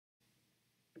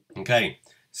Okay,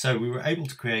 so we were able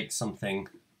to create something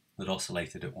that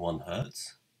oscillated at 1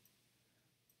 Hertz,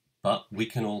 but we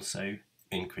can also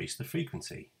increase the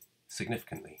frequency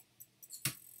significantly.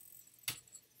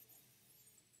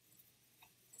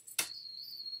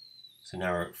 So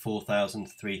now we're at 4,000,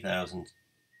 3,000,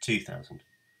 2,000.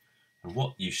 And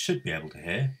what you should be able to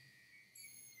hear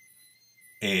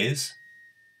is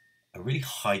a really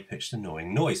high-pitched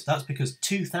annoying noise. That's because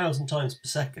 2,000 times per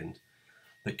second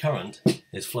the current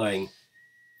is flowing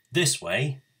this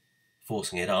way,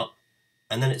 forcing it up,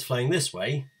 and then it's flowing this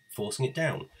way, forcing it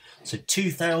down. So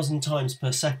 2,000 times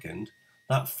per second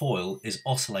that foil is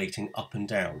oscillating up and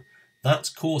down. That's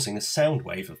causing a sound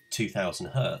wave of 2,000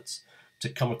 Hertz to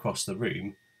come across the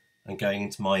room and going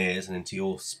into my ears and into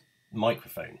your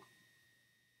microphone.